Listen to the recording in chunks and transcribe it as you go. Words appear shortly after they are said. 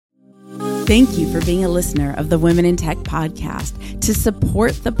Thank you for being a listener of the Women in Tech podcast. To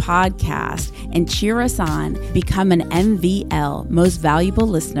support the podcast and cheer us on, become an MVL, Most Valuable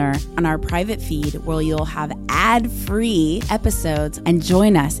Listener, on our private feed where you'll have ad-free episodes and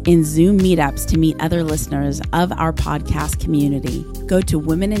join us in Zoom meetups to meet other listeners of our podcast community. Go to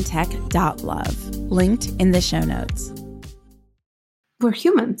womenintech.love, linked in the show notes. We're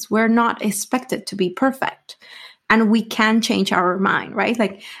humans. We're not expected to be perfect. And we can change our mind, right?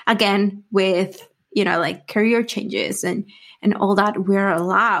 Like, again, with, like career changes and all that, we're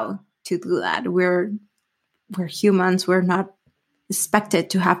allowed to do that. We're humans. We're not expected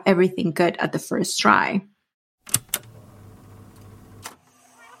to have everything good at the first try.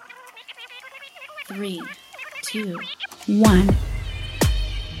 3, 2, 1.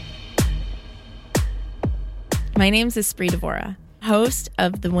 My name's Esprit Devora, host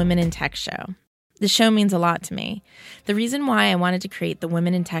of the Women in Tech show. The show means a lot to me. The reason why I wanted to create the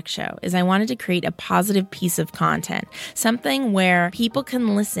Women in Tech show is I wanted to create a positive piece of content, something where people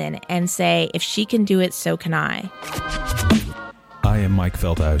can listen and say, if she can do it, so can I. I am Mike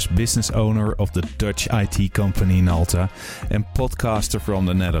Veldhuis, business owner of the Dutch IT company Nalta and podcaster from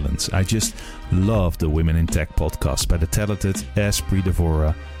the Netherlands. I just love the Women in Tech podcast by the talented Esprit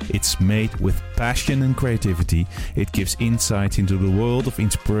Devora. It's made with passion and creativity. It gives insight into the world of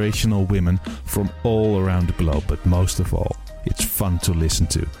inspirational women from all around the globe, but most of all, it's fun to listen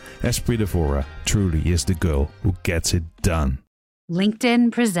to. Esprit Devora truly is the girl who gets it done.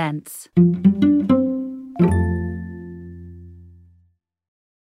 LinkedIn presents.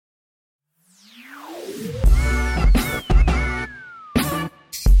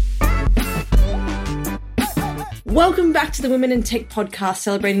 Welcome back to the Women in Tech podcast,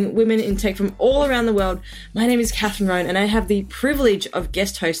 celebrating women in tech from all around the world. My name is Catherine Rowan, and I have the privilege of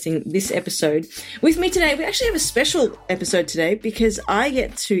guest hosting this episode. With me today, we actually have a special episode today because I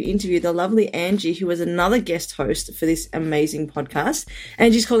get to interview the lovely Angie, who is another guest host for this amazing podcast.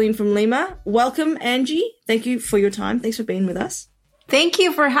 Angie's calling in from Lima. Welcome, Angie. Thank you for your time. Thanks for being with us. Thank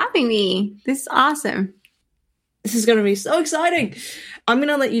you for having me. This is awesome. This is going to be so exciting. I'm going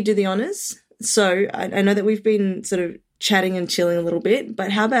to let you do the honors. So I know that we've been sort of chatting and chilling a little bit,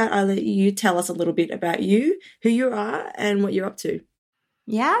 but how about I let you tell us a little bit about you, who you are, and what you're up to?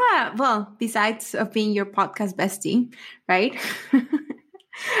 Yeah, well, besides of being your podcast bestie, right?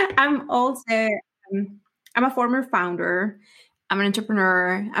 I'm a former founder. I'm an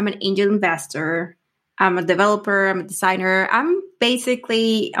entrepreneur. I'm an angel investor. I'm a developer. I'm a designer. I'm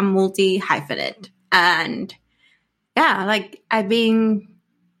basically a multi-hyphenate. And yeah, like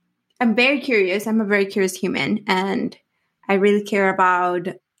I'm very curious. I'm a very curious human, and I really care about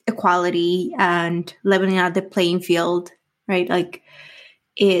equality and leveling out the playing field, right? Like,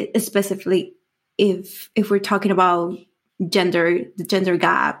 specifically if we're talking about the gender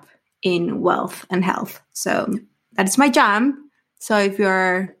gap in wealth and health. So that's my jam. So if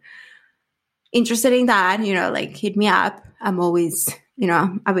you're interested in that, like, hit me up. I'm always,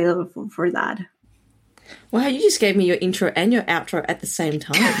 available for that. Wow, you just gave me your intro and your outro at the same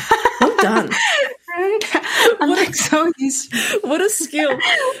time. Well done. What a skill.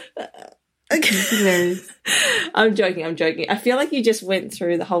 I'm joking. I feel like you just went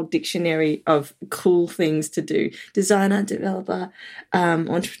through the whole dictionary of cool things to do. Designer, developer,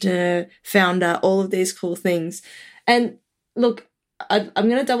 entrepreneur, founder, all of these cool things. And look, I'm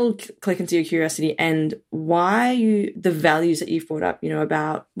going to double click into your curiosity and the values that you've brought up,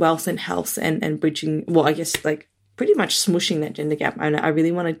 about wealth and health and bridging, well, I guess like pretty much smushing that gender gap. I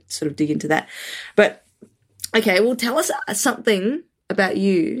really want to sort of dig into that. But okay, well, tell us something about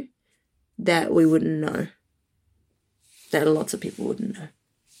you that we wouldn't know, that lots of people wouldn't know.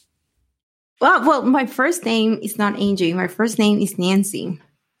 Well, my first name is not Angie. My first name is Nancy,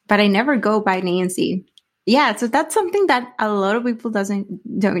 but I never go by Nancy. Yeah, so that's something that a lot of people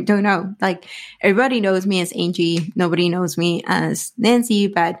don't know. Like, everybody knows me as Angie. Nobody knows me as Nancy,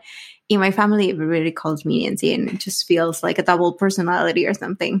 but in my family, everybody calls me Nancy, and it just feels like a double personality or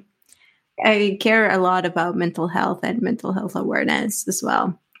something. I care a lot about mental health and mental health awareness as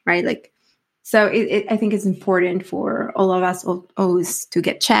well, right? Like, so I think it's important for all of us always to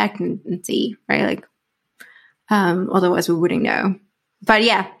get checked and see, right? Like, otherwise we wouldn't know. But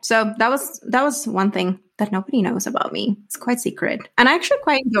yeah, so that was one thing that nobody knows about me. It's quite secret. And I actually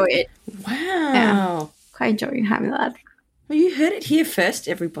quite enjoy it. Wow. Yeah, quite enjoying having that. Well, you heard it here first,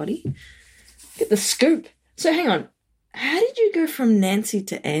 everybody. Get the scoop. So hang on. How did you go from Nancy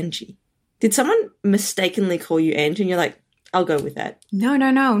to Angie? Did someone mistakenly call you Angie and you're like, I'll go with that? No,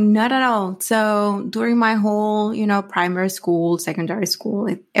 not at all. So during my whole, primary school, secondary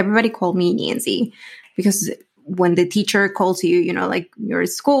school, everybody called me Nancy because when the teacher calls you, you know, like you're at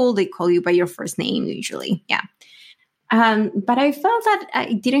school, they call you by your first name usually. Yeah. But I felt that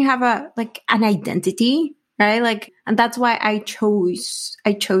I didn't have an identity, right? Like, and that's why I chose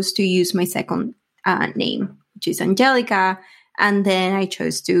to use my second name, which is Angelica. And then I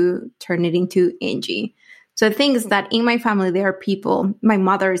chose to turn it into Angie. So the thing is that in my family, there are people, my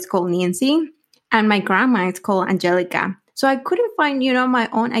mother is called Nancy and my grandma is called Angelica. So I couldn't find, you know, my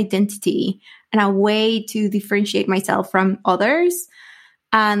own identity and a way to differentiate myself from others.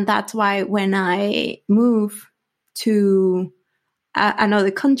 And that's why when I moved to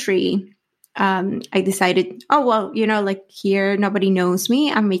another country, I decided, oh, well, you know, like here, nobody knows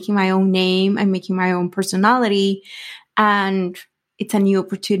me. I'm making my own name. I'm making my own personality. And it's a new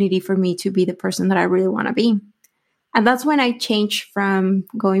opportunity for me to be the person that I really want to be. And that's when I changed from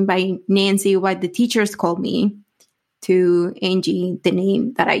going by Nancy, what the teachers called me, to Angie, the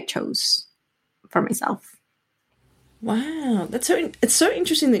name that I chose for myself. Wow. It's so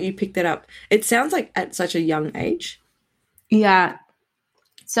interesting that you picked that up. It sounds like at such a young age. Yeah.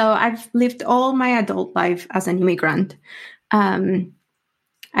 So I've lived all my adult life as an immigrant.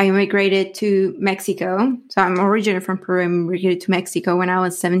 I immigrated to Mexico. So I'm originally from Peru. I immigrated to Mexico when I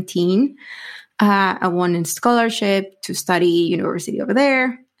was 17. I won a scholarship to study university over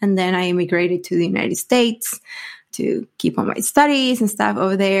there. And then I immigrated to the United States to keep on my studies and stuff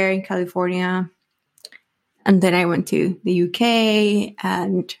over there in California. And then I went to the UK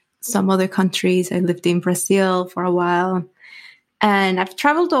and some other countries. I lived in Brazil for a while. And I've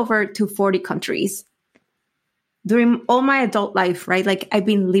traveled over to 40 countries during all my adult life, right? Like I've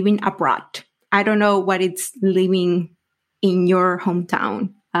been living abroad. I don't know what it's living in your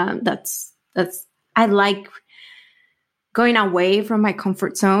hometown. I like going away from my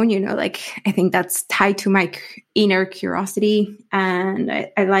comfort zone, you know, like I think that's tied to my inner curiosity. And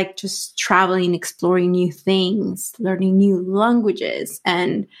I like just traveling, exploring new things, learning new languages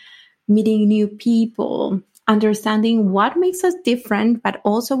and meeting new people, understanding what makes us different, but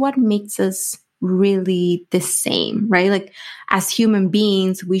also what makes us really the same, right? Like as human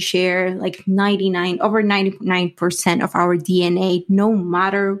beings, we share like over 99% of our DNA, no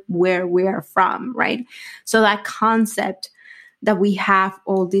matter where we are from, right? So that concept that we have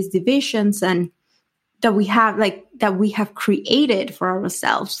all these divisions and that we have created for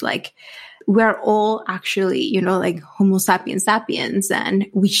ourselves, like we're all actually, you know, like Homo sapiens sapiens, and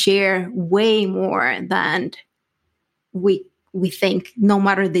we share way more than we think, no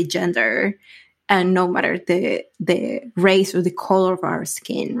matter the gender and no matter the race or the color of our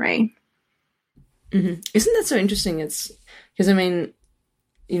skin, right? Mm-hmm. Isn't that so interesting? It's because, I mean,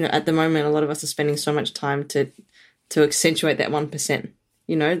 you know, at the moment, a lot of us are spending so much time to accentuate that 1%,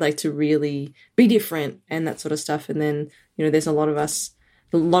 you know, like to really be different and that sort of stuff. And then, you know, there's a lot of us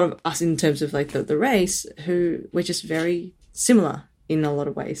in terms of like the race who we're just very similar in a lot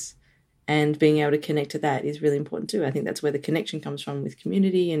of ways. And being able to connect to that is really important too. I think that's where the connection comes from with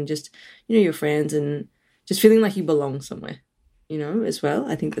community and just, you know, your friends and just feeling like you belong somewhere, you know, as well.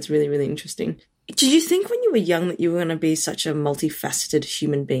 I think that's really, really interesting. Did you think when you were young that you were going to be such a multifaceted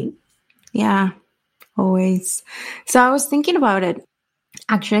human being? Yeah, always. So I was thinking about it.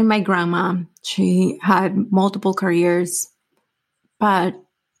 Actually, my grandma, she had multiple careers, but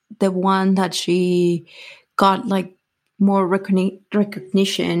the one that she got like more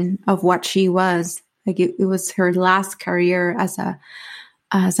recognition of what she was, like it was her last career as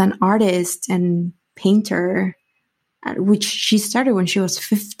an artist and painter, which she started when she was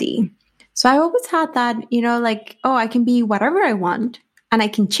 50. So I always had that, you know, like, oh, I can be whatever I want and I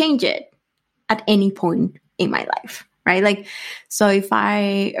can change it at any point in my life, right? Like, so if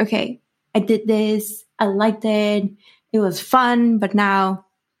I did this, I liked it, it was fun, but now,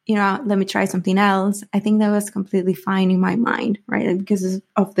 you know, let me try something else. I think that was completely fine in my mind, right? Like, because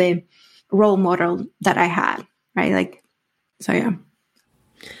of the role model that I had, right? Like, so yeah.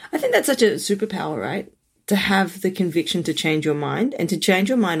 I think that's such a superpower, right? To have the conviction to change your mind and to change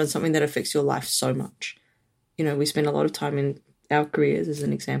your mind on something that affects your life so much. You know, we spend a lot of time in our careers as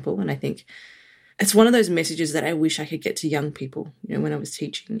an example. And I think it's one of those messages that I wish I could get to young people. You know, when I was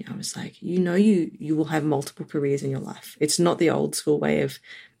teaching, I was like, you know, you will have multiple careers in your life. It's not the old school way of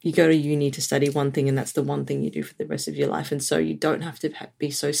you go to uni to study one thing and that's the one thing you do for the rest of your life. And so you don't have to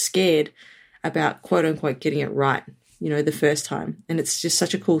be so scared about quote unquote getting it right, you know, the first time. And it's just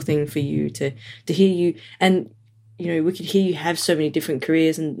such a cool thing for you to hear you. And, you know, we could hear you have so many different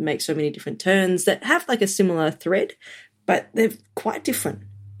careers and make so many different turns that have like a similar thread, but they're quite different,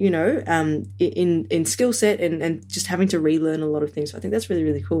 you know, in skill set and just having to relearn a lot of things. So I think that's really,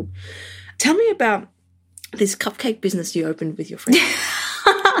 really cool. Tell me about this cupcake business you opened with your friend.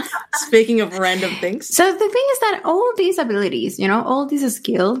 Speaking of random things. So the thing is that all these abilities, all these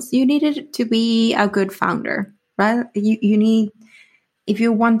skills, you needed to be a good founder, right? You need, if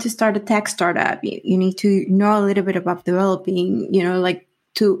you want to start a tech startup, you need to know a little bit about developing,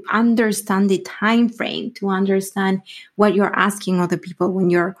 to understand the time frame, to understand what you're asking other people when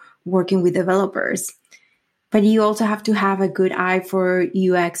you're working with developers. But you also have to have a good eye for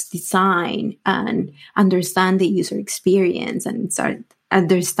UX design and understand the user experience and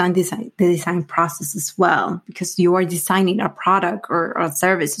understand the design process as well, because you are designing a product or a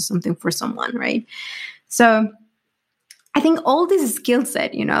service or something for someone, right? So I think all this skill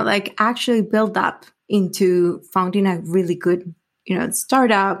set, actually build up into founding a really good,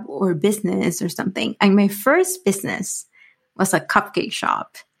 startup or business or something. And my first business was a cupcake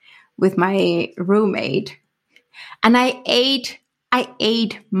shop with my roommate. And I ate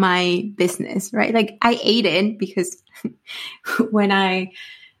my business, right? Like I ate it because when I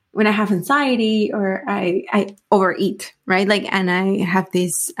have anxiety or I overeat, right? Like, and I have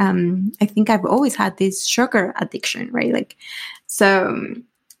this, I think I've always had this sugar addiction, right? Like, so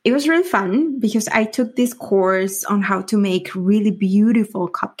it was really fun because I took this course on how to make really beautiful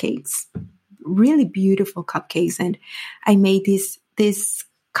cupcakes. And I made this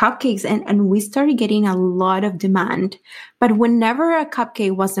cupcakes and we started getting a lot of demand. But whenever a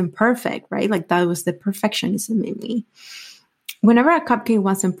cupcake wasn't perfect, right? Like that was the perfectionism in me. Whenever a cupcake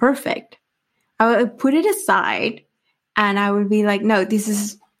wasn't perfect, I would put it aside and I would be like, no, this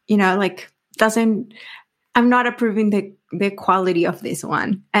is, I'm not approving the quality of this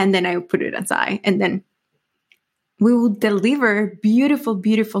one. And then I would put it aside. And then we would deliver beautiful,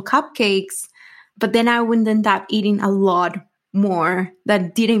 beautiful cupcakes. But then I would end up eating a lot more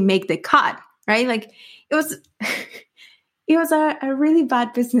that didn't make the cut, right? Like it was a really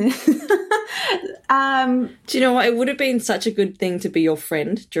bad business. Do you know what? It would have been such a good thing to be your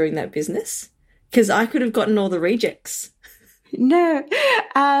friend during that business because I could have gotten all the rejects. No.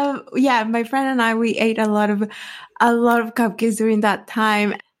 Yeah, my friend and I, we ate a lot of cupcakes during that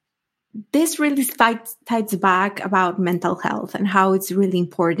time. This really ties back about mental health and how it's really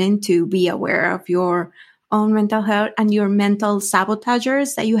important to be aware of your own mental health and your mental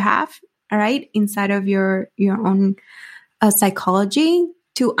sabotagers that you have, all right, inside of your own psychology,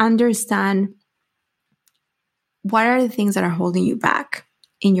 to understand what are the things that are holding you back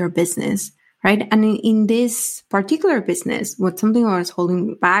in your business, right? And in this particular business, something that was holding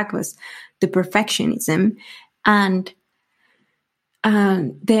me back was the perfectionism and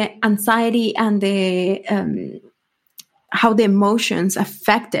the anxiety and the how the emotions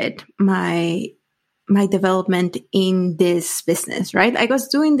affected my development in this business, right? I was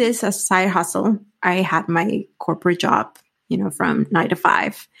doing this as a side hustle. I had my corporate job, from 9 to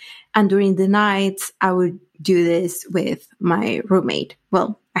 5. And during the nights, I would do this with my roommate.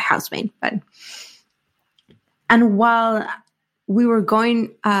 Well, a housemate, and while we were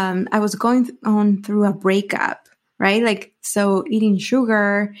I was going on through a breakup, right? Like, so eating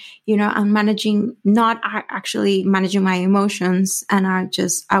sugar, and not actually managing my emotions. And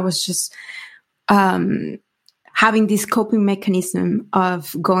I was just having this coping mechanism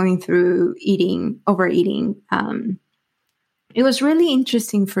of going through overeating. It was really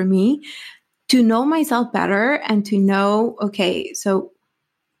interesting for me to know myself better and to know, okay, so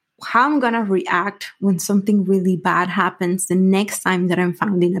how I'm going to react when something really bad happens the next time that I'm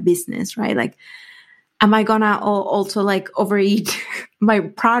founding a business, right? Like, am I going to also like overeat my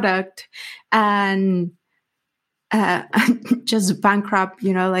product and just bankrupt,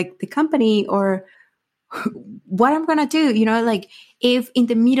 like the company, or what I'm going to do, like if in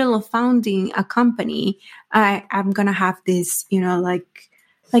the middle of founding a company, I'm going to have this, like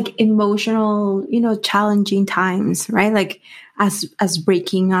emotional, challenging times, right? Like as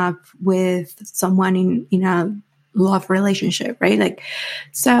breaking up with someone in a love relationship, right? Like,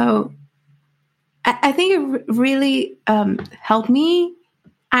 so I think it really helped me.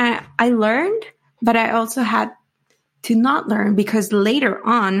 I learned, but I also had to not learn, because later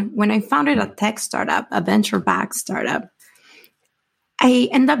on, when I founded a tech startup, a venture-backed startup, I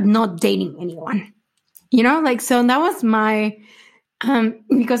ended up not dating anyone, so that was my,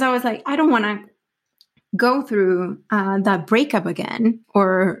 because I was like, I don't want to go through that breakup again,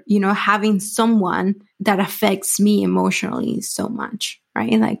 or, having someone that affects me emotionally so much,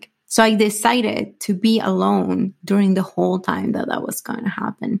 right? Like, so I decided to be alone during the whole time that was going to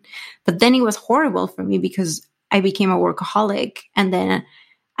happen. But then it was horrible for me because I became a workaholic, and then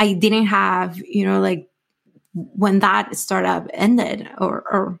I didn't have, like when that startup ended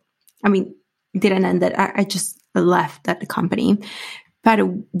or didn't end it. I just left that company. But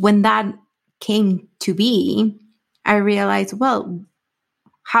when that came to be, I realized, well,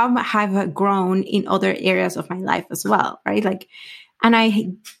 how have I grown in other areas of my life as well, right? Like, and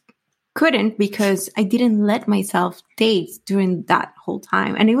I couldn't because I didn't let myself date during that whole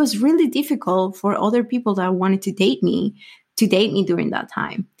time. And it was really difficult for other people that wanted to date me during that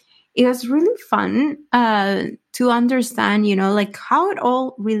time. It was really fun to understand, like how it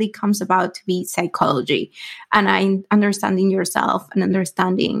all really comes about to be psychology, and understanding yourself and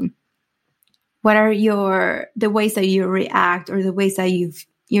understanding what are the ways that you react, or the ways that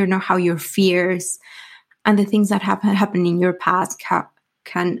how your fears and the things that happen in your past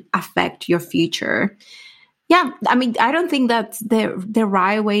can affect your future. Yeah, I mean, I don't think that's the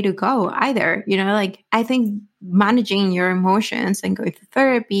right way to go either. Like I think managing your emotions and going to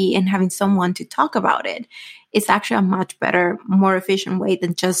therapy and having someone to talk about it is actually a much better, more efficient way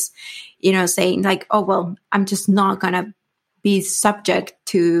than just, saying like, oh, well, I'm just not going to be subject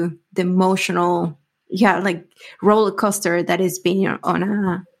to the emotional, like roller coaster that is being on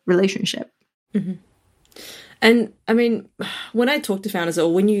a relationship. Mm-hmm. And I mean, when I talk to founders,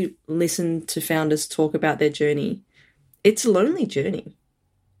 or when you listen to founders talk about their journey, it's a lonely journey.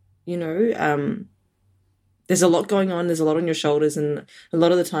 There's a lot going on. There's a lot on your shoulders, and a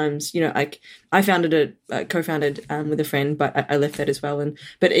lot of the times, I co-founded with a friend, but I left that as well.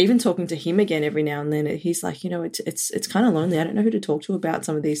 But even talking to him again every now and then, he's like, it's kind of lonely. I don't know who to talk to about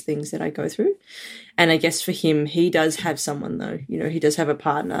some of these things that I go through. And I guess for him, he does have someone though. He does have a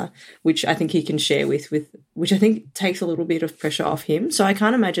partner, which I think he can share with which I think takes a little bit of pressure off him. So I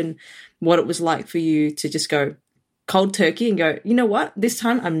can't imagine what it was like for you to just go cold turkey and go, you know what, this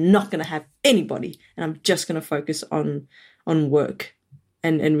time I'm not going to have anybody and I'm just going to focus on work.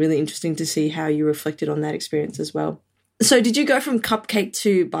 And really interesting to see how you reflected on that experience as well. So did you go from cupcake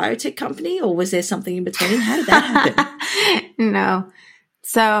to biotech company, or was there something in between? How did that happen? No.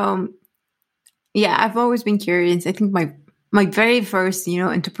 So yeah, I've always been curious. I think my very first,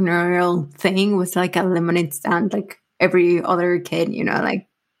 entrepreneurial thing was like a lemonade stand, like every other kid, like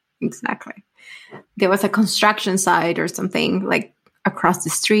exactly. There was a construction site or something like across the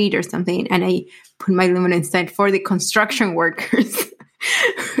street or something, and I put my lemonade stand for the construction workers.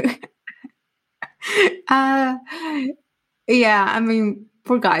 Yeah, I mean,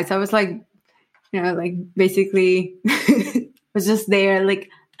 poor guys. I was like, like basically was just there like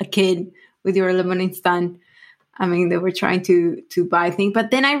a kid with your lemonade stand. I mean, they were trying to buy things,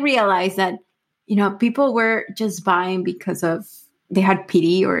 but then I realized that, people were just buying because they had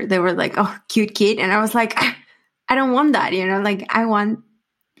pity, or they were like, oh, cute kid. And I was like, I don't want that, like I want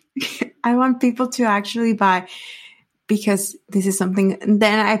people to actually buy because this is something. And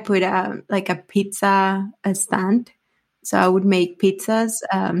then I put a pizza stand. So I would make pizzas.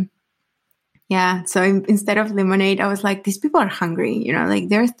 So instead of lemonade, I was like, these people are hungry, like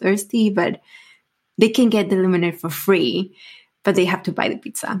they're thirsty, but they can get the lemonade for free, but they have to buy the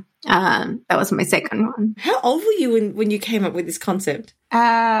pizza. That was my second one. How old were you when you came up with this concept?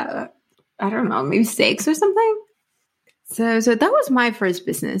 I don't know, maybe 6 or something. So that was my first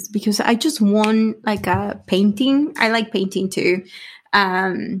business because I just won like a painting. I like painting too.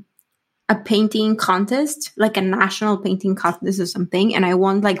 A painting contest, like a national painting contest or something. And I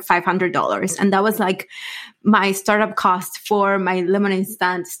won like $500. And that was like my startup cost for my lemonade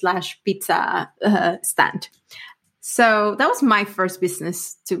stand / pizza stand. So that was my first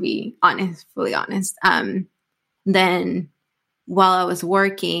business, to be honest, fully honest. Then while I was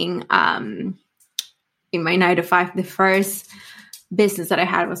working in my 9-to-5, the first business that I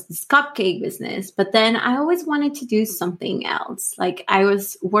had was this cupcake business. But then I always wanted to do something else. Like I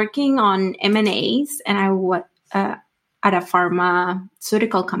was working on M&As, and I was at a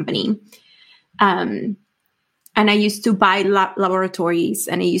pharmaceutical company. And I used to buy laboratories,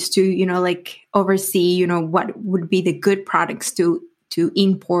 and I used to, like oversee, what would be the good products to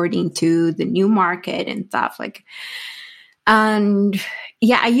import into the new market and stuff like. And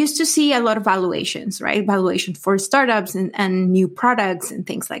yeah, I used to see a lot of valuations, right? Valuation for startups and new products and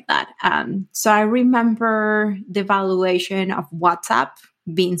things like that. So I remember the valuation of WhatsApp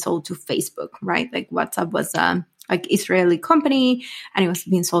being sold to Facebook, right? Like WhatsApp was like Israeli company, and it was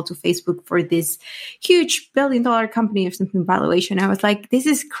being sold to Facebook for this huge $1 billion company or something valuation. I was like, this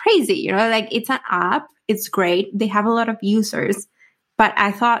is crazy, like it's an app. It's great. They have a lot of users, but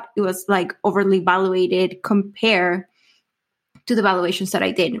I thought it was like overly valuated compared to the valuations that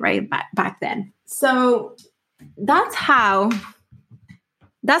I did right back then. So that's how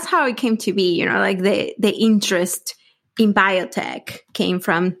it came to be, like the interest in biotech came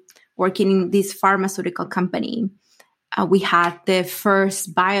from working in this pharmaceutical company. We had the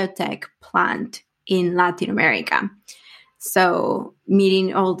first biotech plant in Latin America. So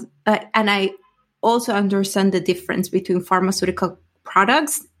meeting all, and I also understand the difference between pharmaceutical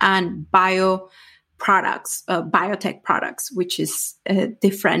products and biotech products, which is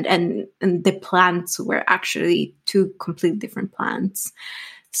different. And the plants were actually two completely different plants.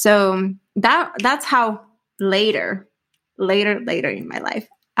 So that's how later in my life,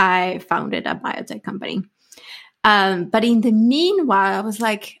 I founded a biotech company. But in the meanwhile, I was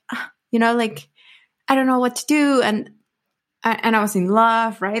like, like, I don't know what to do. And I was in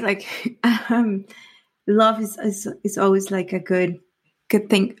love, right? Like, love is always like a good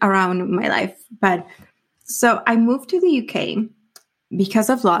thing around my life. But so I moved to the UK because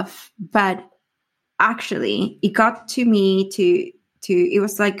of love. But actually, it got to me to it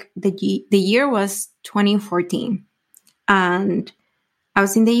was like the year was 2014, and I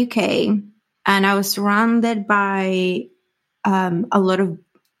was in the UK, and I was surrounded by a lot of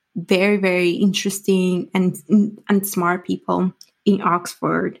very, very interesting and smart people in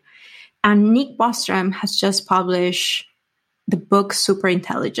Oxford. And Nick Bostrom has just published the book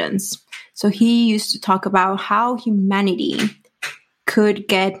Superintelligence. So he used to talk about how humanity could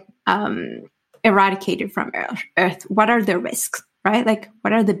get eradicated from Earth. What are the risks, right? Like,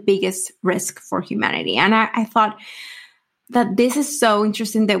 what are the biggest risks for humanity? And I thought that this is so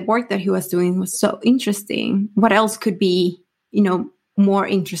interesting. The work that he was doing was so interesting. What else could be, more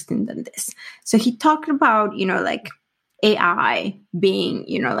interesting than this? So he talked about, like AI being,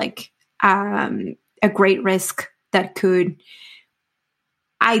 a great risk that could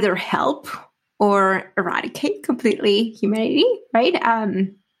either help or eradicate completely humanity, right?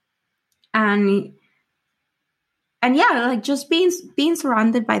 And yeah, like just being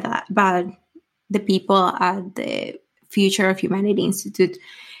surrounded by that, by the people at the Future of Humanity Institute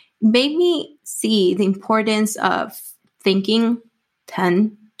made me see the importance of thinking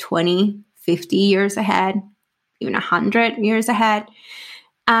 10, 20, 50 years ahead, even 100 years ahead,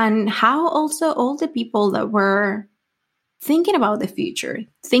 and how also all the people that were thinking about the future,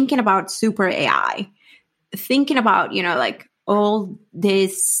 thinking about super AI, thinking about, like all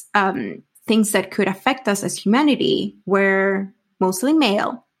these things that could affect us as humanity were mostly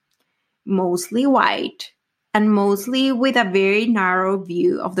male, mostly white, and mostly with a very narrow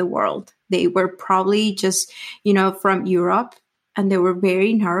view of the world. They were probably just, from Europe, and they were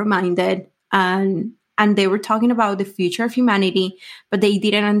very narrow-minded, and they were talking about the future of humanity, but they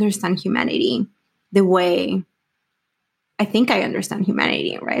didn't understand humanity the way I think I understand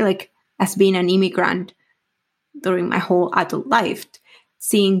humanity, right? Like, as being an immigrant during my whole adult life,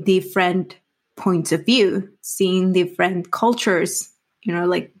 seeing different points of view, seeing different cultures,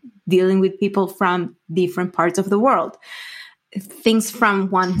 like dealing with people from different parts of the world, things from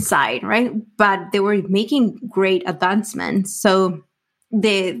one side, right? But they were making great advancements. So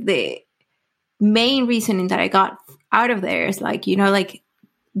the main reasoning that I got out of there is like,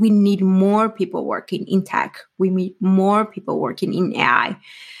 we need more people working in tech. We need more people working in AI.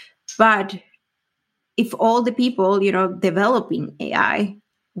 But if all the people, developing AI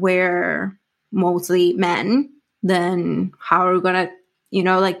were mostly men, then how are we going to,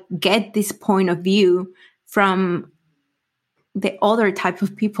 get this point of view from the other type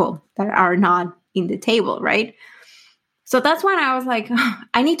of people that are not in the table, right? So that's when I was like,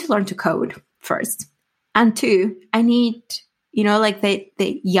 I need to learn to code first. And two, I need,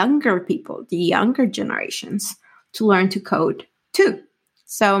 the younger people, the younger generations to learn to code too.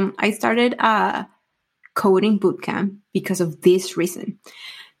 So I started a coding bootcamp because of this reason.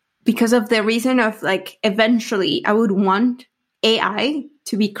 Because of the reason of eventually I would want AI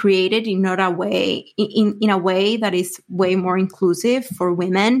to be created in a way that is way more inclusive for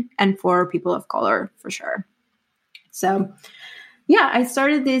women and for people of color, for sure. So yeah, I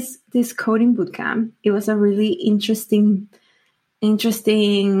started this coding bootcamp. It was a really interesting.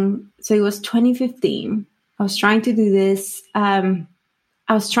 So it was 2015. I was trying to do this. I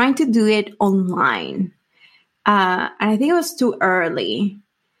was trying to do it online. And I think it was too early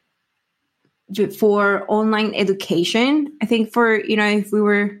for online education. I think for, if we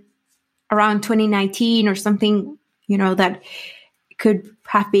were around 2019 or something, that could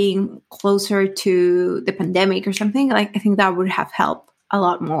have been closer to the pandemic or something, I think that would have helped a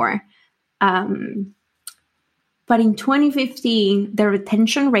lot more. But in 2015, the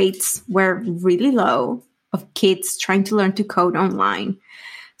retention rates were really low of kids trying to learn to code online.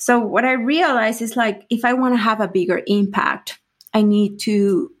 So what I realized is if I want to have a bigger impact, I need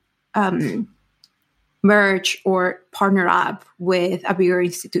to merge or partner up with a bigger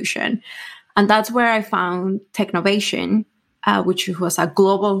institution. And that's where I found Technovation, which was a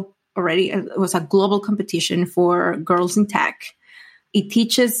global competition for girls in tech. It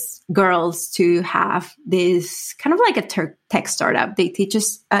teaches girls to have this kind of like a tech startup. It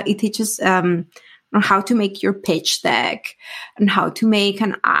teaches on how to make your pitch deck, and how to make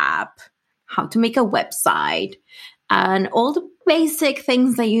an app, how to make a website, and all the basic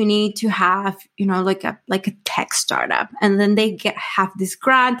things that you need to have, like a tech startup. And then they have this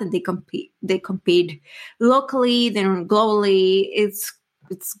grant, and they compete locally, then globally. It's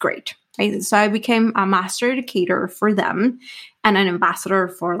great, right? So I became a master educator for them and an ambassador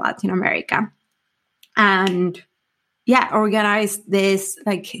for Latin America. And organized this,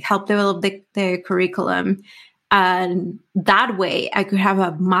 help develop the curriculum. And that way I could have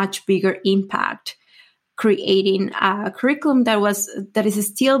a much bigger impact creating a curriculum that is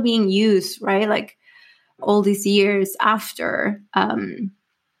still being used, right? All these years after.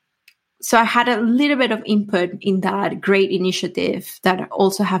 So I had a little bit of input in that great initiative that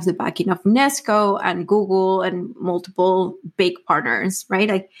also has the backing of UNESCO and Google and multiple big partners,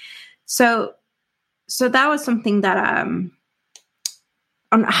 right? So that was something that on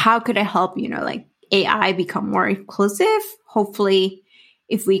how could I help, AI become more inclusive? Hopefully,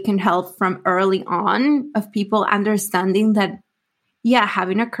 if we can help from early on of people understanding that,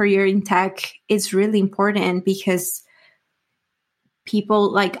 having a career in tech is really important, because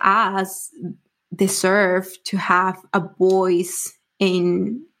people like us deserve to have a voice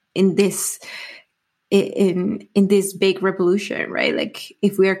in this big revolution, right?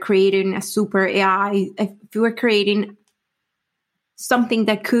 If we are creating a super AI, if we are creating something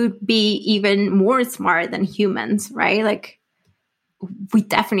that could be even more smart than humans, right? We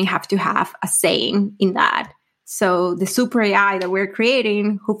definitely have to have a saying in that. So the super AI that we're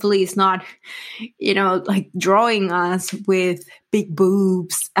creating, hopefully is not, drawing us with big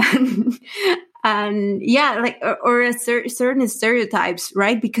boobs and or certain stereotypes,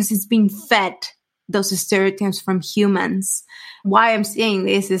 right? Because it's being fed those stereotypes from humans. Why I'm saying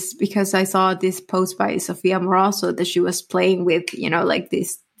this is because I saw this post by Sofia Moroso that she was playing with,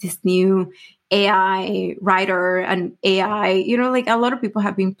 this new AI writer and AI, a lot of people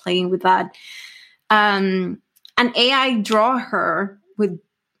have been playing with that. And AI draw her with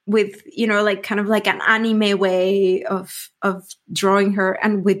kind of like an anime way of drawing her,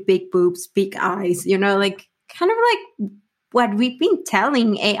 and with big boobs, big eyes, kind of like what we've been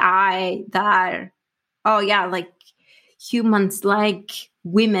telling AI that, humans like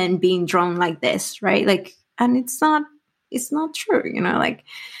women being drawn like this, right? And it's not true,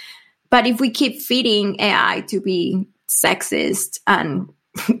 but if we keep feeding AI to be sexist and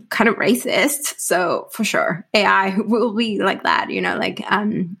kind of racist, so for sure AI will be like that,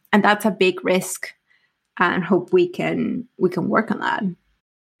 and that's a big risk, and hope we can work on that.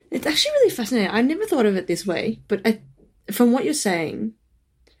 It's actually really fascinating. I never thought of it this way, but from what you're saying,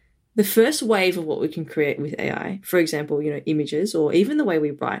 the first wave of what we can create with AI, for example, images, or even the way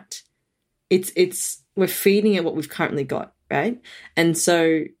we write, we're feeding it what we've currently got, right? And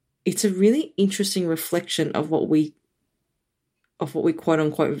so it's a really interesting reflection of what we quote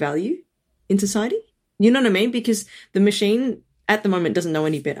unquote value in society. You know what I mean? Because the machine at the moment doesn't know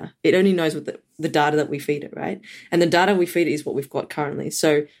any better. It only knows what the data that we feed it, right? And the data we feed it is what we've got currently.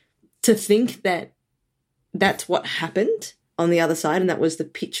 So to think that that's what happened on the other side, and that was the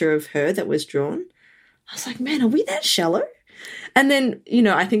picture of her that was drawn, I was like, man, are we that shallow? And then,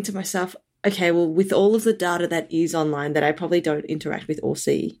 I think to myself, okay, well, with all of the data that is online that I probably don't interact with or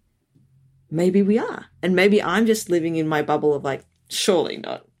see, maybe we are. And maybe I'm just living in my bubble of surely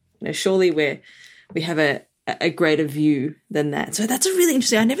not. Surely we have a greater view than that. So that's a really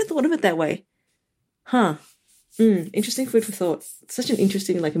interesting, I never thought of it that way. Huh. Interesting food for thought. Such an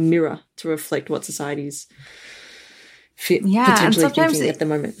interesting mirror to reflect what society's potentially thinking at the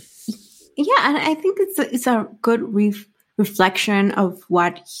moment. Yeah, and I think it's a good reflection of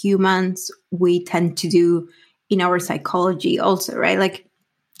what humans we tend to do in our psychology also, right?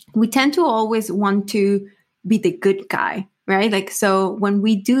 We tend to always want to be the good guy, right? So when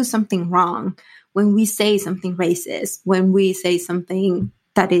we do something wrong, when we say something racist, when we say something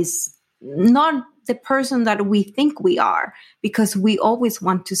that is not the person that we think we are, because we always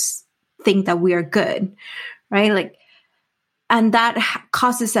want to think that we are good, right? And that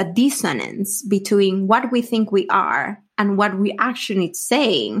causes a dissonance between what we think we are and what we actually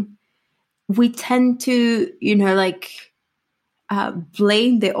saying. We tend to,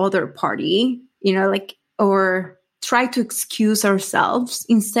 blame the other party, or try to excuse ourselves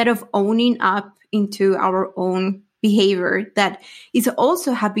instead of owning up into our own behavior that is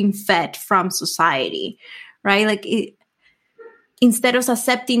also have been fed from society, right? Instead of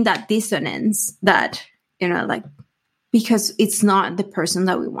accepting that dissonance that, because it's not the person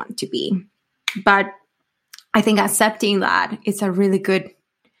that we want to be. But I think accepting that is a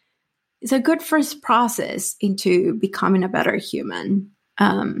good first process into becoming a better human.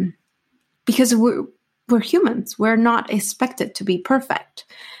 because we're humans. We're not expected to be perfect,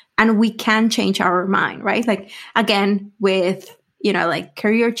 and we can change our mind, right? Like, again, with, you know, like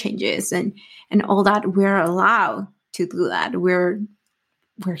career changes and all that, we're allowed to do that. We're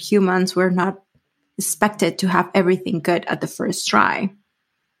humans. We're not expected to have everything good at the first try.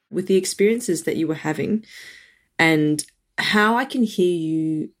 With the experiences that you were having and how I can hear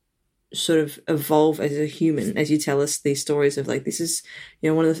you sort of evolve as a human as you tell us these stories of like, this is, you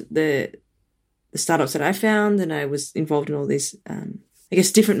know, one of the startups that I found, and I was involved in all these, I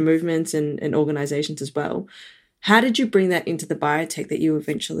guess, different movements and organizations as well. How did you bring that into the biotech that you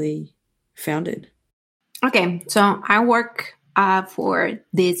eventually founded? Okay, so I work for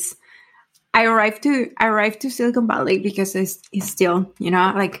this. I arrived to Silicon Valley because it's still, you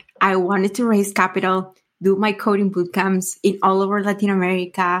know, like I wanted to raise capital, do my coding bootcamps in all over Latin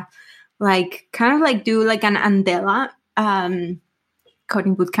America, like kind of like do like an Andela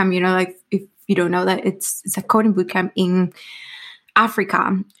coding bootcamp, you know, like if you don't know that, it's a coding bootcamp in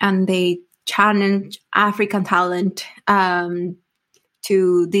Africa, and they challenge African talent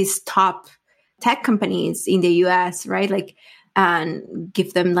to these top tech companies in the US, right? Like, and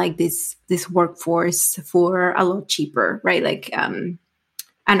give them like this workforce for a lot cheaper, right? Like, and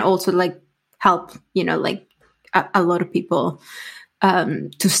also like help, you know, like a lot of people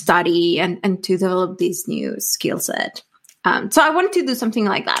to study and to develop this new skill set. So I wanted to do something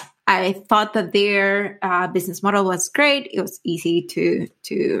like that. I thought that their business model was great. It was easy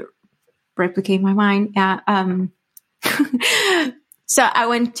to replicate my mind. So I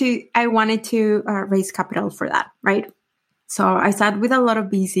wanted to raise capital for that, right? So I sat with a lot of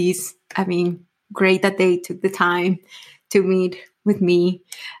VCs. I mean, great that they took the time to meet with me.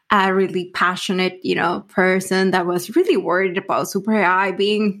 A really passionate, you know, person that was really worried about super AI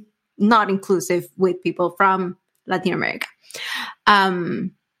being not inclusive with people from Latin America.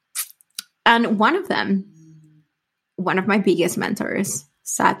 And one of my biggest mentors,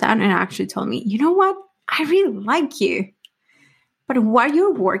 sat down and actually told me, you know what? I really like you, but what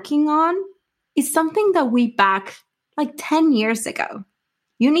you're working on is something that we backed like 10 years ago.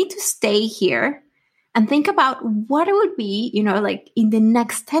 You need to stay here and think about what it would be, you know, like in the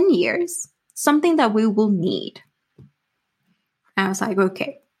next 10 years, something that we will need. And I was like,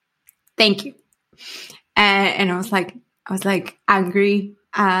 okay, thank you. And I was like angry,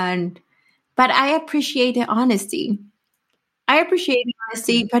 but I appreciate the honesty.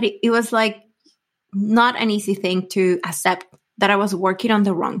 But it was like not an easy thing to accept that I was working on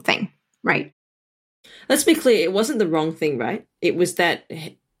the wrong thing, right? Let's be clear, it wasn't the wrong thing, right? It was that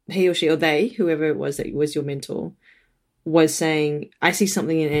he or she or they, whoever it was that was your mentor, was saying, I see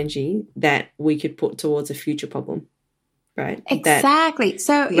something in Angie that we could put towards a future problem, right? Exactly.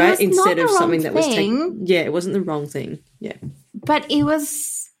 So it was instead not of the something wrong that was thing. yeah, it wasn't the wrong thing. Yeah. But it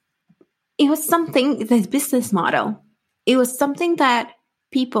was something, this business model. It was something that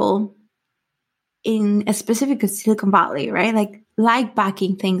people in a specific Silicon Valley, right? Like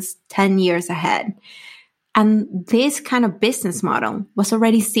backing things 10 years ahead. And this kind of business model was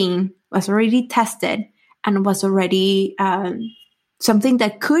already seen, was already tested, and was already something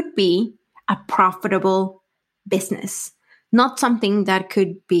that could be a profitable business, not something that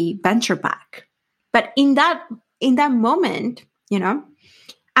could be venture back. But in that moment, you know,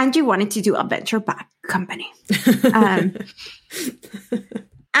 Angie wanted to do a venture back company.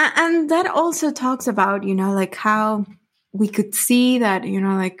 And that also talks about, you know, like how we could see that, you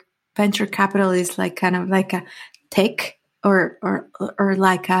know, like venture capital is like kind of like a tick or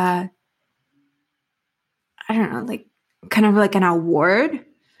like a, I don't know, like kind of like an award.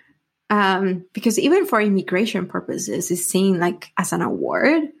 Because even for immigration purposes, it's seen like as an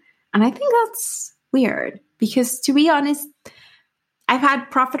award. And I think that's weird because, to be honest, I've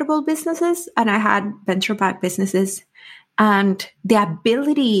had profitable businesses and I had venture-backed businesses, and the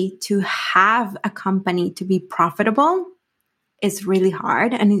ability to have a company to be profitable is really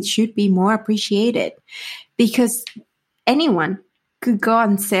hard, and it should be more appreciated because anyone could go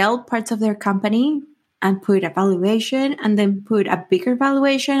and sell parts of their company and put a valuation and then put a bigger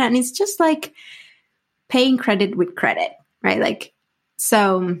valuation. And it's just like paying credit with credit, right? Like,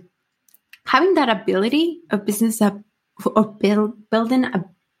 so having that ability of business or building a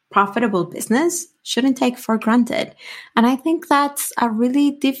profitable business shouldn't take for granted. And I think that's a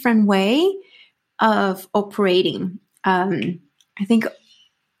really different way of operating. I think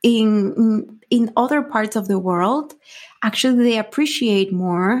in other parts of the world, actually they appreciate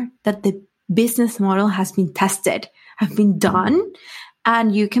more that the business model has been tested, have been done,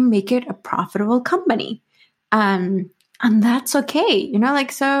 and you can make it a profitable company. And that's okay. You know,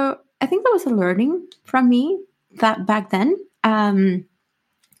 like, so I think that was a learning from me that back then.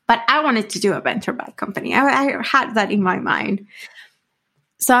 But But I wanted to do a venture-backed company. I had that in my mind.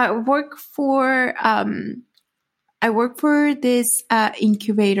 So I work for this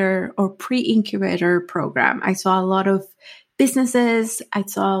incubator or pre-incubator program. I saw a lot of businesses. I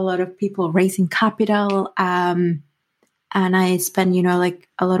saw a lot of people raising capital. And I spent, like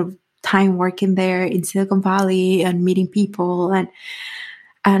a lot of time working there in Silicon Valley and meeting people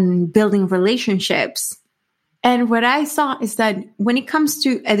and building relationships. And what I saw is that when it comes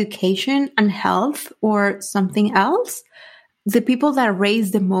to education and health or something else, the people that raise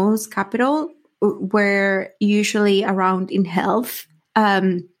the most capital were usually around in health,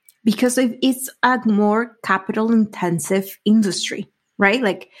 because it's a more capital intensive industry, right?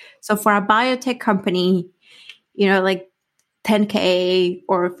 Like, so for a biotech company, like 10K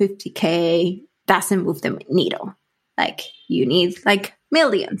or 50K doesn't move the needle. Like, you need like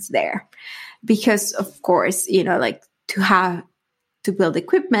millions there because, of course, like to build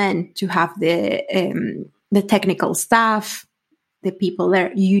equipment, to have the technical staff, the people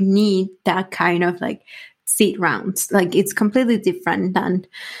there, you need that kind of like seed rounds. Like, it's completely different than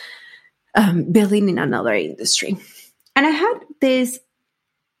building in another industry. And I had this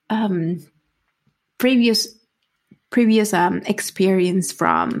previous experience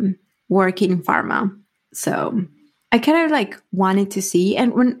from working in pharma. So I kind of like wanted to see.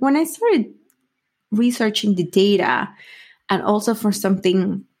 And when I started researching the data, and also for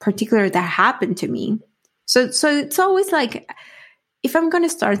something particular that happened to me. So it's always like, if I'm going to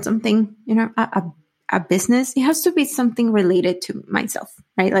start something, a business, it has to be something related to myself,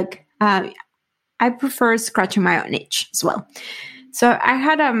 right? Like, I prefer scratching my own itch as well. So I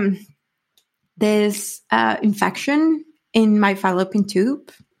had this infection in my fallopian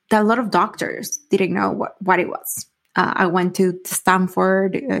tube that a lot of doctors didn't know what it was. I went to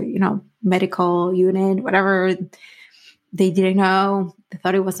Stanford, medical unit, whatever. They didn't know. They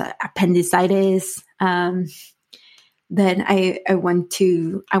thought it was appendicitis. Then I went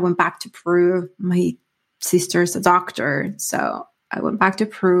back to Peru. My sister's a doctor, so I went back to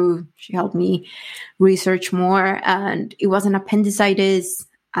Peru. She helped me research more, and it was an appendicitis.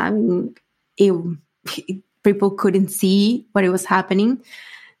 People couldn't see what it was happening.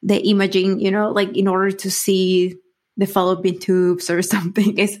 The imaging, like in order to see the fallopian tubes or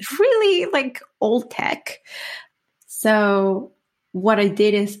something, is really like old tech. So what I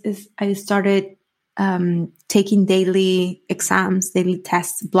did is I started taking daily exams, daily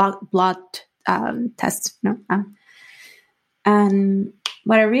tests, blood tests. And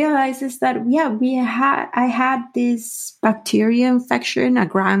what I realized is that, I had this bacteria infection, a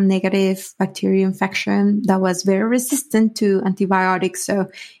gram-negative bacteria infection that was very resistant to antibiotics.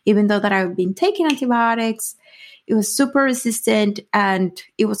 So even though that I've been taking antibiotics, it was super resistant, and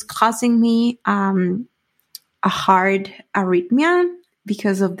it was causing me a heart arrhythmia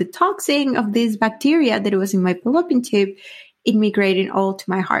because of the toxin of this bacteria that was in my fallopian tube. It migrated all to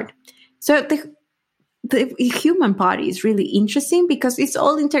my heart. So the human body is really interesting because it's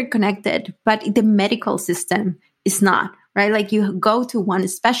all interconnected, but the medical system is not, right? Like, you go to one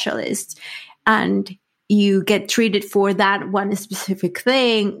specialist and you get treated for that one specific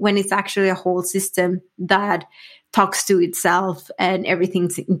thing when it's actually a whole system that talks to itself and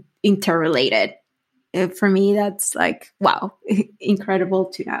everything's interrelated. For me, that's like, wow, incredible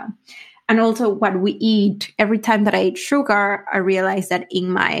to know. And also what we eat. Every time that I eat sugar, I realize that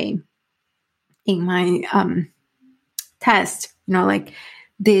in my test, like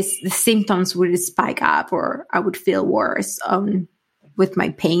the symptoms would spike up, or I would feel worse with my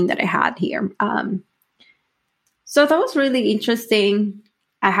pain that I had here. So that was really interesting.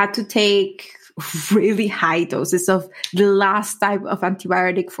 I had to take really high doses of the last type of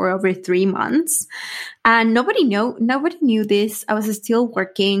antibiotic for over 3 months, and nobody knew this. I was still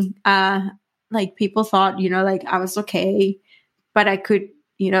working. Like, people thought, like I was okay, but I could,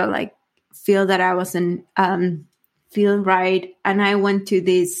 like feel that I wasn't feeling right. And I went to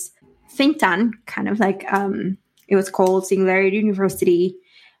this think tank, kind of like it was called Singularity University,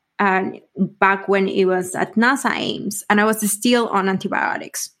 and back when it was at NASA Ames, and I was still on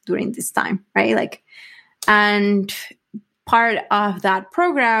antibiotics during this time, right? Like, and part of that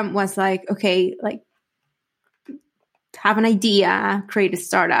program was like, okay, like, have an idea, create a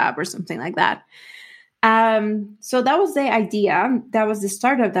startup or something like that. So that was the idea. That was the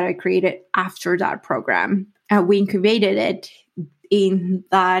startup that I created after that program. We incubated it in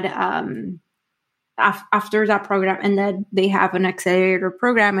that after that program, and then they have an accelerator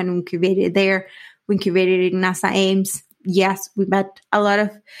program, and incubated there. We incubated in NASA Ames. Yes, we met a lot of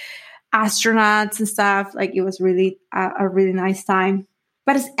astronauts and stuff. Like, it was really a really nice time.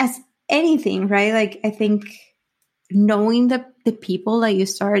 But as anything, right? Like, I think knowing the people that you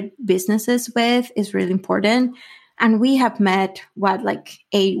start businesses with is really important. And we have met, like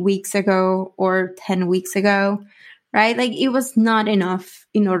 8 weeks ago or 10 weeks ago, right? Like it was not enough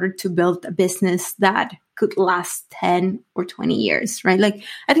in order to build a business that could last 10 or 20 years, right? Like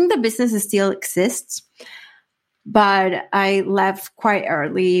I think the business still exists, but I left quite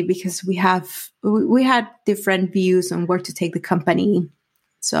early because we had different views on where to take the company.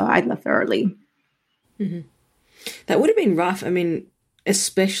 So I left early. Mm-hmm. That would have been rough. I mean,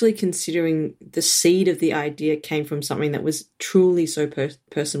 especially considering the seed of the idea came from something that was truly so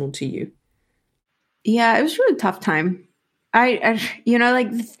personal to you. Yeah, it was really tough time. I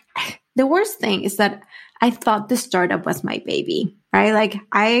like the worst thing is that I thought the startup was my baby, right? Like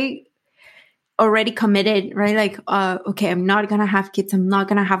I already committed, right? Like, okay, I'm not going to have kids. I'm not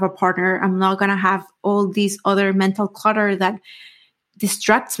going to have a partner. I'm not going to have all these other mental clutter that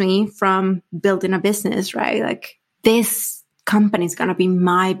distracts me from building a business, right? Like this company is going to be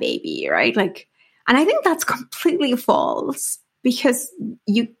my baby, right? Like, and I think that's completely false because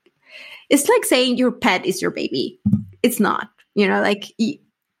it's like saying your pet is your baby. It's not, like,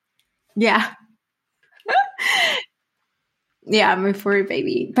 yeah. Yeah, I'm a furry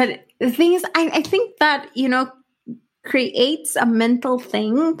baby. But the thing is, I think that, creates a mental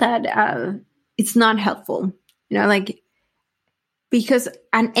thing that it's not helpful, like, because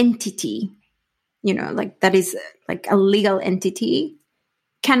an entity, like that is like a legal entity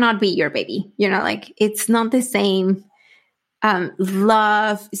cannot be your baby, like it's not the same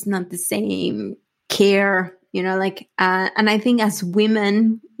love, it's not the same care, like, and I think as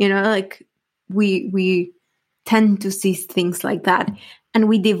women, like we tend to see things like that and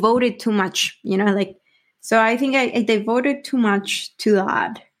we devoted too much, like, so I think I devoted too much to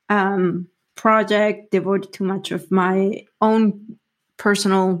that project, devoted too much of my own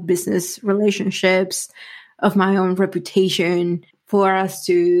personal business relationships, of my own reputation for us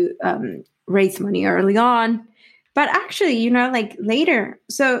to raise money early on. But actually, like later,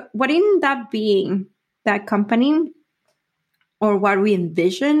 so what ended up being that company, or what we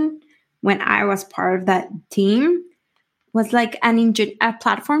envisioned when I was part of that team, was like a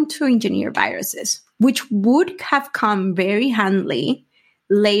platform to engineer viruses, which would have come very handily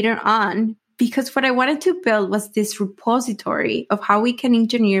later on, because what I wanted to build was this repository of how we can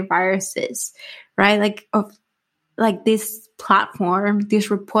engineer viruses, right? Like this platform,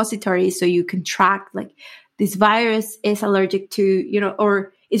 this repository, so you can track like this virus is allergic to,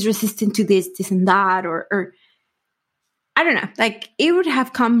 or is resistant to this and that, or I don't know, like it would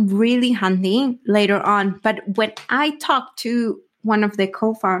have come really handy later on. But when I talked to one of the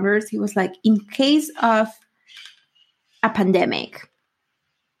co-founders, he was like, in case of a pandemic,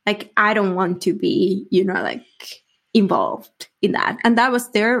 like I don't want to be, like involved in that. And that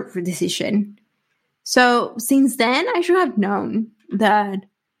was their decision. So since then, I should have known that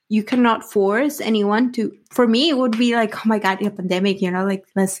you cannot force anyone to, for me, it would be like, oh my God, a pandemic, like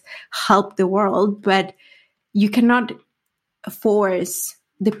let's help the world. But you cannot force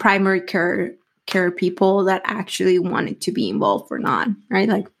the primary care people that actually wanted to be involved or not, right?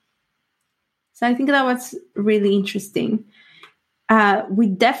 Like, so I think that was really interesting. We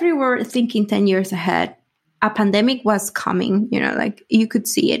definitely were thinking 10 years ahead. A pandemic was coming, like you could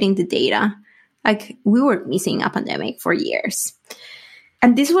see it in the data. Like we were missing a pandemic for years.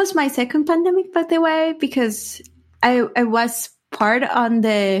 And this was my second pandemic, by the way, because I was part on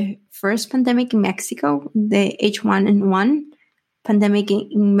the first pandemic in Mexico, the H1N1 pandemic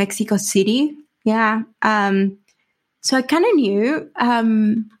in Mexico City. Yeah. So I kind of knew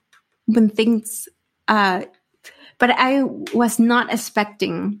when things, but I was not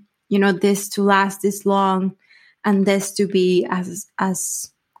expecting, this to last this long and this to be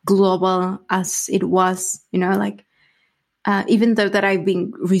as global as it was, like, even though that I've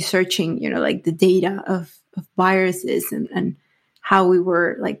been researching, like the data of viruses and how we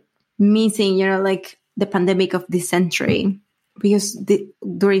were like missing, like the pandemic of this century, because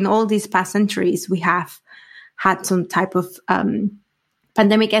during all these past centuries, we have had some type of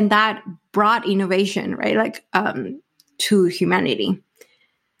pandemic, and that brought innovation, right? Like to humanity.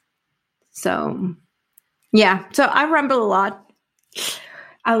 So, yeah. So I ramble a lot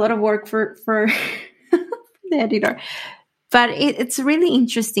of work for the editor, but it's really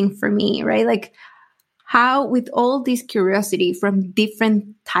interesting for me, right? Like how with all this curiosity from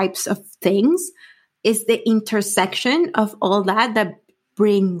different types of things is the intersection of all that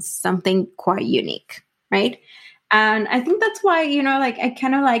brings something quite unique, right? And I think that's why, like I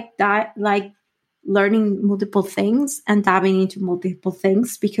kind of like that, like learning multiple things and diving into multiple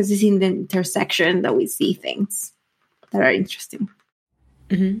things, because it's in the intersection that we see things that are interesting.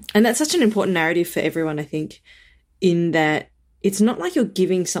 Mm-hmm. And that's such an important narrative for everyone, I think. in that it's not like you're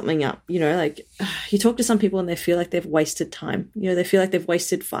giving something up, you know, like you talk to some people and they feel like they've wasted time. You know, they feel like they've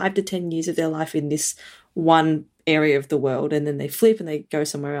wasted 5 to 10 years of their life in this one area of the world, and then they flip and they go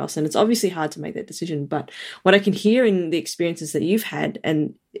somewhere else. And it's obviously hard to make that decision. But what I can hear in the experiences that you've had,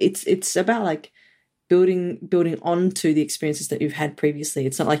 and it's about like building onto the experiences that you've had previously.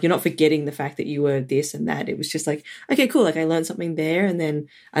 It's not like you're not forgetting the fact that you were this and that. It was just like, okay, cool. Like I learned something there and then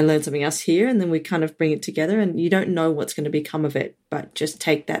I learned something else here, and then we kind of bring it together, and you don't know what's going to become of it, but just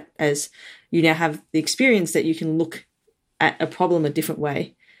take that as you now have the experience that you can look at a problem a different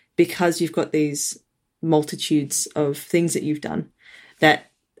way because you've got these multitudes of things that you've done that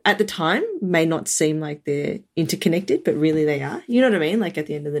at the time may not seem like they're interconnected, but really they are. You know what I mean? Like at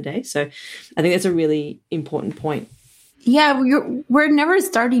the end of the day. So I think that's a really important point. Yeah, we're never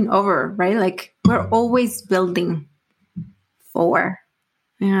starting over, right? Like we're always building forward.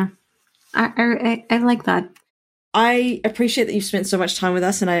 Yeah, I like that. I appreciate that you've spent so much time with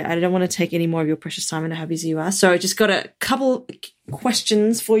us, and I don't want to take any more of your precious time. I know how busy you are. So I just got a couple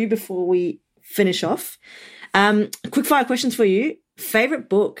questions for you before we finish off. Quick fire questions for you. Favorite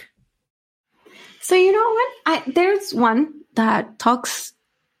book? So you know what? There's one that talks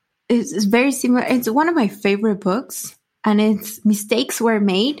is very similar. It's one of my favorite books, and it's Mistakes Were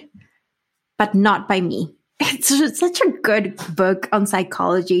Made, but Not by Me. It's such a good book on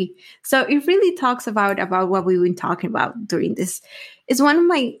psychology. So it really talks about what we've been talking about during this. It's one of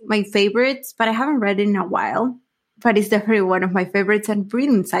my favorites, but I haven't read it in a while. But it's definitely one of my favorites and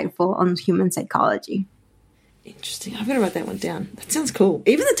really insightful on human psychology. Interesting. I'm going to write that one down. That sounds cool.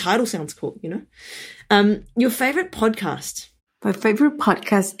 Even the title sounds cool, you know? Your favorite podcast? My favorite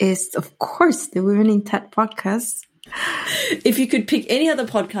podcast is, of course, the Women in Tech podcast. If you could pick any other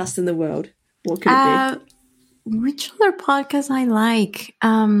podcast in the world, what could it be? Which other podcast I like?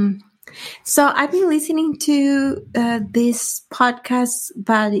 So I've been listening to this podcast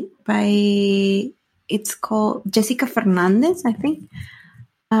by it's called Jessica Fernandez, I think.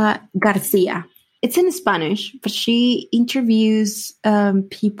 Garcia. It's in Spanish, but she interviews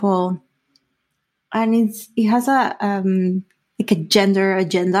people, and it has a like a gender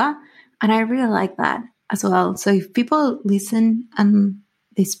agenda, and I really like that as well. So if people listen and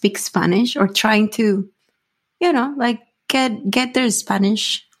they speak Spanish or trying to, you know, like get their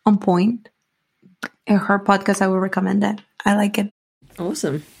Spanish on point, her podcast, I would recommend that. I like it.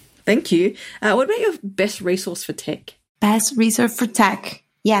 Awesome. Thank you. What about your best resource for tech? Best resource for tech?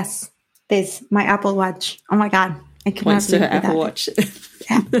 Yes. This, my Apple Watch. Oh my God. I cannot Points to her Apple Watch.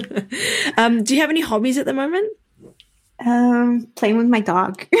 Yeah. Do you have any hobbies at the moment? Playing with my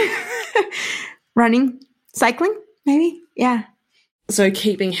dog. Running. Cycling, maybe. Yeah. So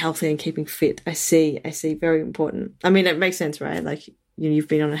keeping healthy and keeping fit. I see. Very important. I mean, it makes sense, right? Like, you know, you've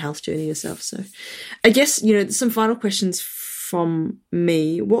been on a health journey yourself. So I guess, you know, some final questions from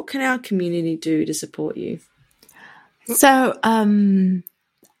me. What can our community do to support you? So,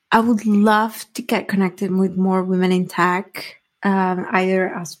 I would love to get connected with more women in tech, either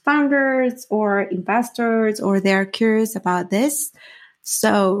as founders or investors, or they're curious about this.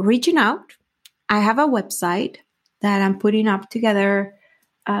 So reaching out. I have a website that I'm putting up together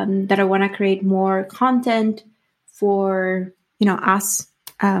that I want to create more content for, you know, us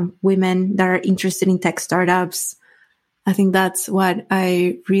women that are interested in tech startups. I think that's what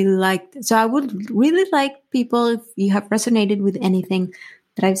I really liked. So I would really like people, if you have resonated with anything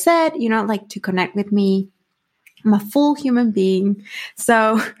that I've said, you know, like to connect with me. I'm a full human being.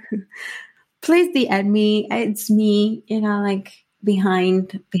 So please DM me. It's me, you know, like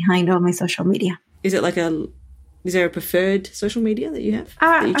behind all my social media. Is there a preferred social media that you have?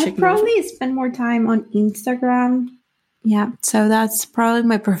 I probably spend more time on Instagram. Yeah. So that's probably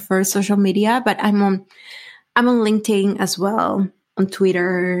my preferred social media, but I'm on LinkedIn as well, on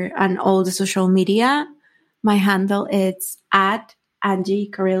Twitter and all the social media. My handle is at Angie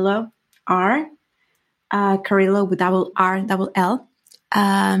Carrillo R. Carrillo with double R, double L.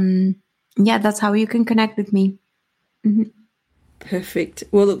 Yeah, that's how you can connect with me. Mm-hmm. Perfect.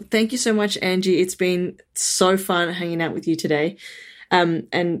 Well, look, thank you so much, Angie. It's been so fun hanging out with you today.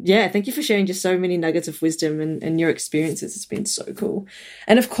 And yeah, thank you for sharing just so many nuggets of wisdom and your experiences. It's been so cool.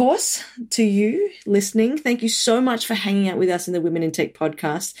 And of course, to you listening, thank you so much for hanging out with us in the Women in Tech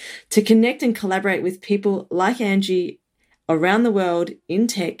podcast. To connect and collaborate with people like Angie around the world in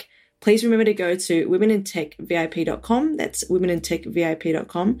tech, please remember to go to womenintechvip.com. That's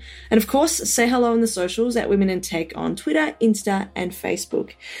womenintechvip.com. And of course, say hello on the socials at Women in Tech on Twitter, Insta, and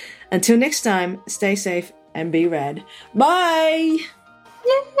Facebook. Until next time, stay safe and be rad. Bye!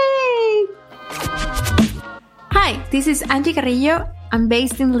 Yay! Hi, this is Angie Carrillo. I'm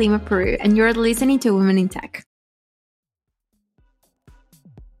based in Lima, Peru, and you're listening to Women in Tech.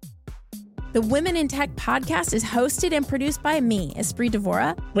 The Women in Tech podcast is hosted and produced by me, Esprit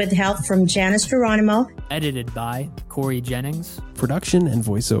Devora, with help from Janice Geronimo. Edited by Corey Jennings. Production and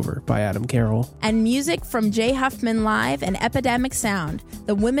voiceover by Adam Carroll. And music from Jay Huffman Live and Epidemic Sound.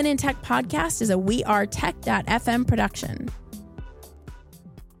 The Women in Tech podcast is a wearetech.fm production.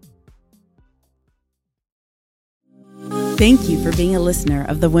 Thank you for being a listener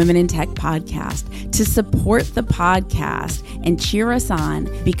of the Women in Tech podcast. To support the podcast and cheer us on,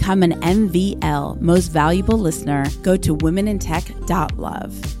 become an MVL, Most Valuable Listener, go to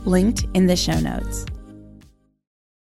womenintech.love, linked in the show notes.